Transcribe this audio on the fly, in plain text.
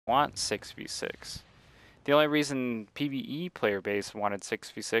want 6v6. The only reason PvE player base wanted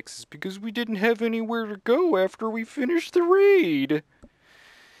 6v6 is because we didn't have anywhere to go after we finished the raid.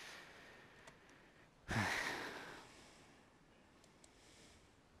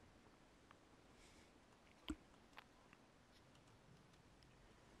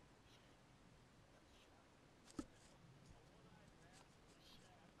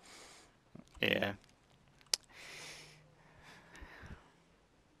 Yeah.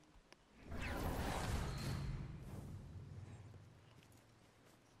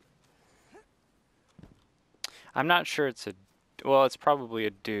 I'm not sure it's a... Well, it's probably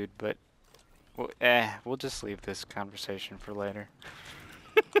a dude, but... we'll just leave this conversation for later.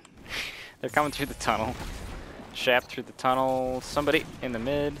 They're coming through the tunnel. Shap through the tunnel. Somebody in the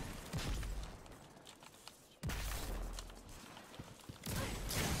mid.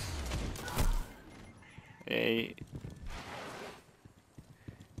 Hey.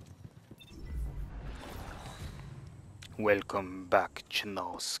 Welcome back,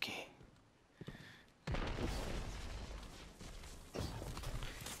 Chinosky.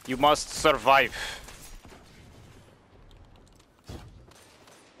 You must survive.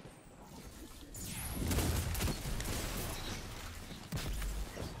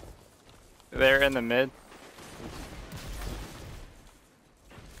 They're in the mid.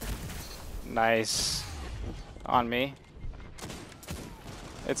 Nice. On me.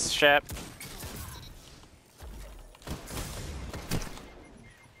 It's Shap.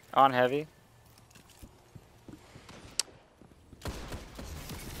 On heavy.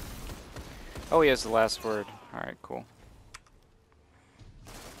 Oh, he has the last word. Alright, cool.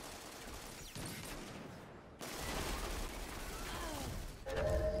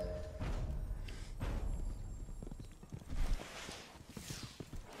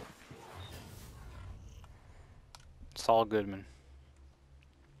 Saul Goodman.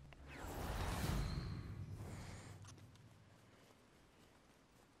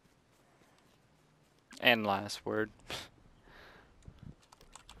 And last word.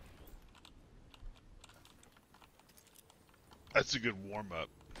 That's a good warm-up.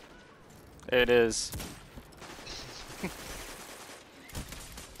 It is.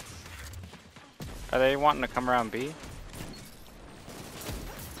 Are they wanting to come around B?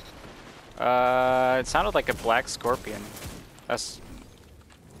 It sounded like a black scorpion. That's...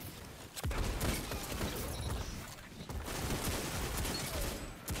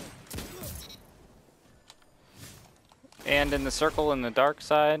 And in the circle in the dark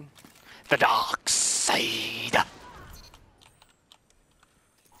side. The dark side!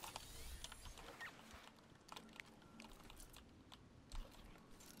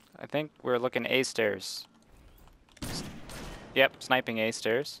 I think we're looking A stairs. Yep, sniping A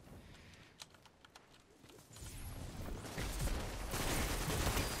stairs.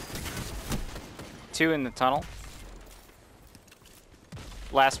 Two in the tunnel.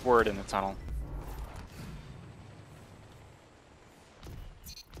 Last word in the tunnel.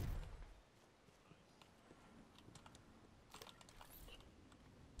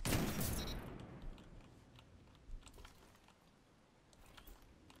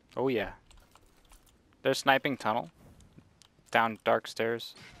 Oh yeah. They're sniping tunnel. Down dark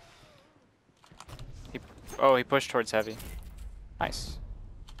stairs. He pushed towards heavy. Nice.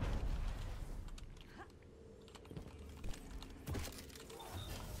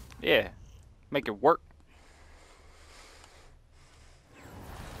 Yeah. Make it work.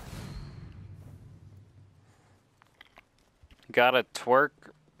 Gotta twerk.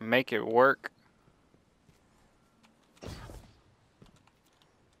 Make it work.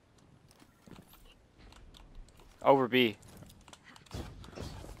 Over B.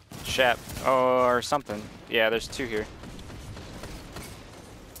 Shap. Or something. Yeah, there's two here.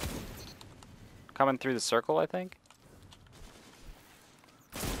 Coming through the circle, I think.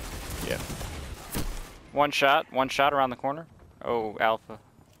 Yeah. One shot around the corner. Oh, Alpha.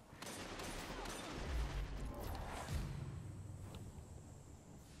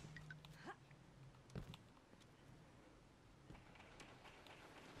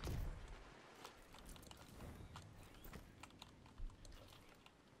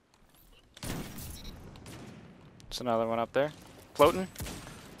 There's another one up there. Floating.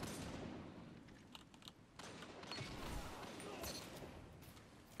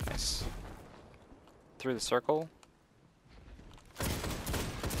 Nice. Through the circle.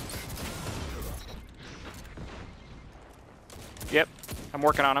 Yep, I'm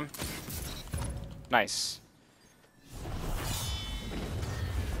working on him. Nice.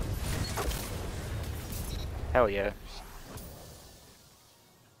 Hell yeah.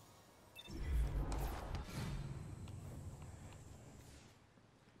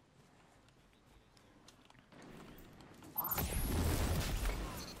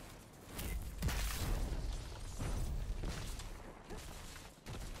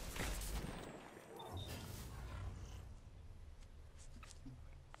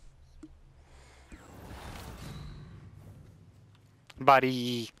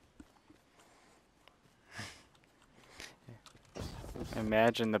 Buddy.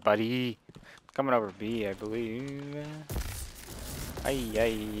 Imagine the buddy. Coming over B, I believe. Ay,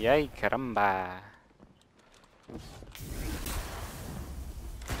 ay, ay, caramba.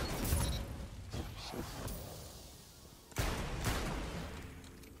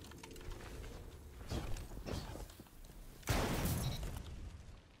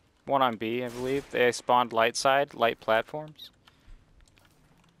 One on B, I believe. They spawned light side, light platforms.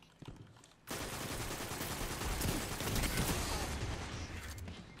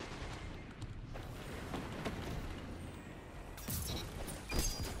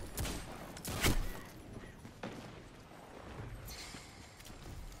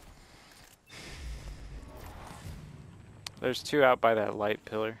 There's two out by that light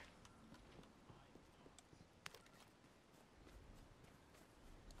pillar.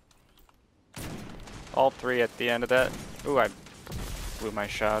 All three at the end of that. Ooh, I blew my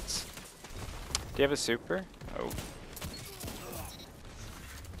shots. Do you have a super? Oh.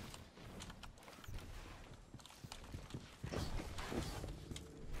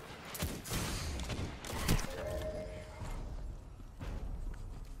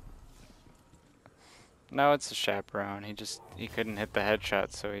 No, it's a chaperone. He couldn't hit the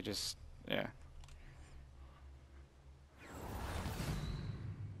headshot, so he just, yeah.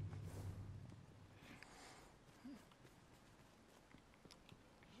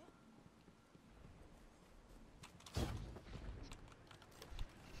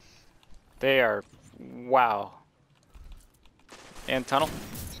 They are, wow. And tunnel.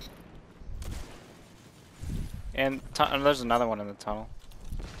 And there's another one in the tunnel.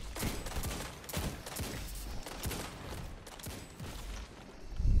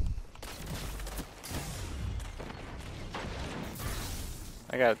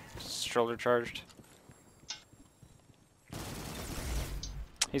 I got shoulder charged.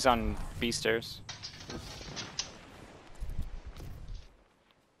 He's on B stairs.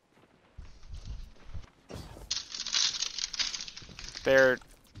 They're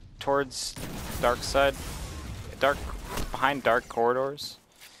towards dark side. Behind dark corridors.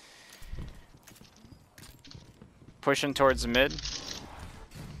 Pushing towards the mid.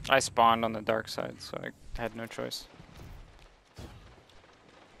 I spawned on the dark side, so I had no choice.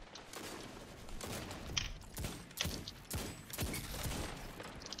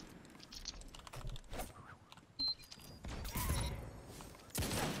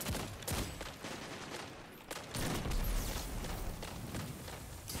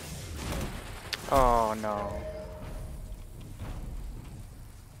 Oh no.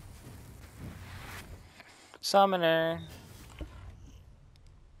 Summoner.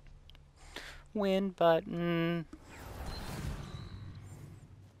 Win button.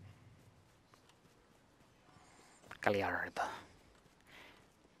 Galliard.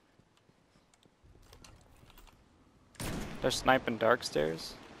 They're sniping dark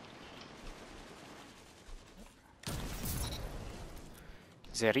stairs.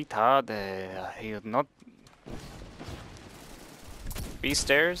 Zerita, he not. B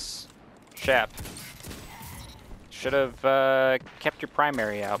stairs. Shap. Should have kept your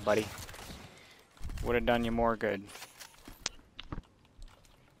primary out, buddy. Would have done you more good.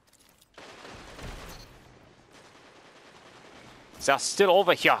 They're still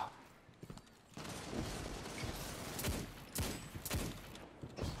over here.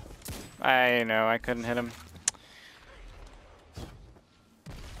 I know, I couldn't hit him.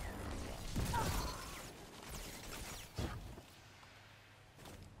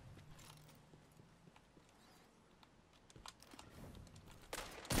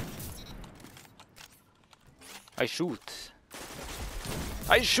 I shoot.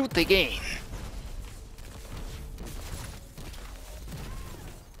 I shoot again.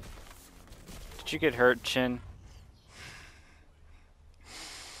 Did you get hurt, Chin?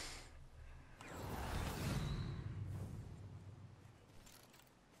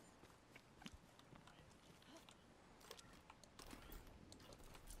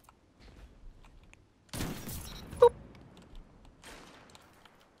 Boop.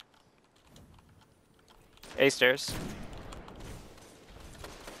 A stairs.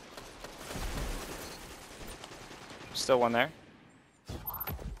 Still one there.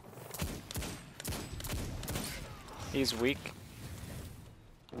 He's weak.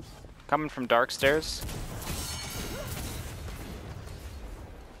 Coming from dark stairs.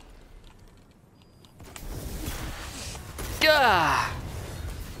 Gah!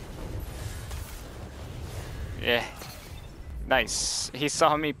 Yeah. Nice. He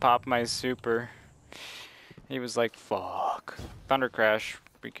saw me pop my super. He was like, fuck. Thunder crash.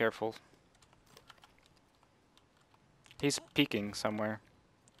 Be careful. He's peeking somewhere.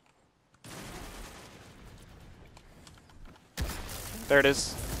 There it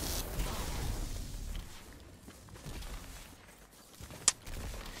is.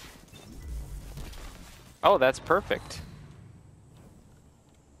 Oh, that's perfect.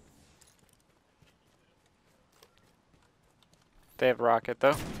 They have rocket,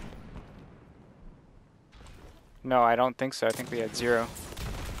 though. No, I don't think so. I think we had 0.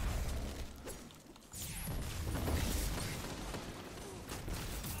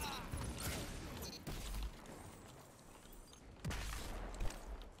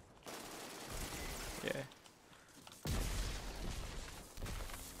 Yeah.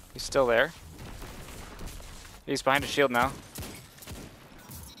 He's still there. He's behind a shield now.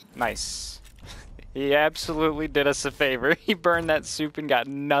 Nice. He absolutely did us a favor. He burned that soup and got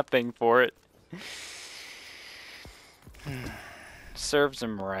nothing for it. Serves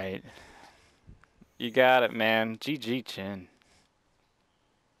him right. You got it, man. GG, Chin.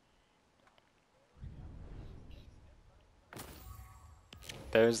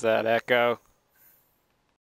 There's that echo.